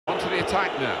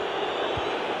attack now.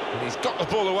 And he's got the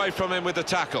ball away from him with the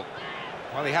tackle.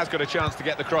 Well, he has got a chance to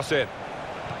get the cross in.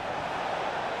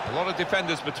 A lot of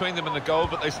defenders between them and the goal,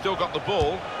 but they've still got the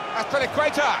ball.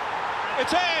 Azpilicueta!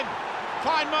 It's in!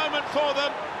 Fine moment for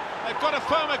them. They've got a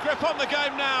firmer grip on the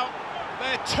game now.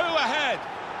 They're 2 ahead.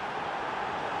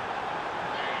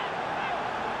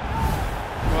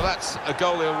 Well, that's a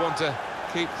goal he'll want to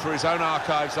keep for his own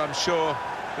archives, I'm sure,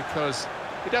 because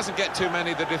he doesn't get too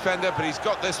many, the defender, but he's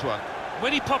got this one.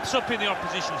 When he pops up in the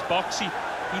opposition's box, he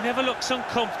never looks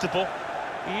uncomfortable.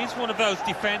 He is one of those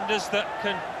defenders that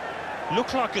can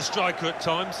look like a striker at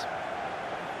times.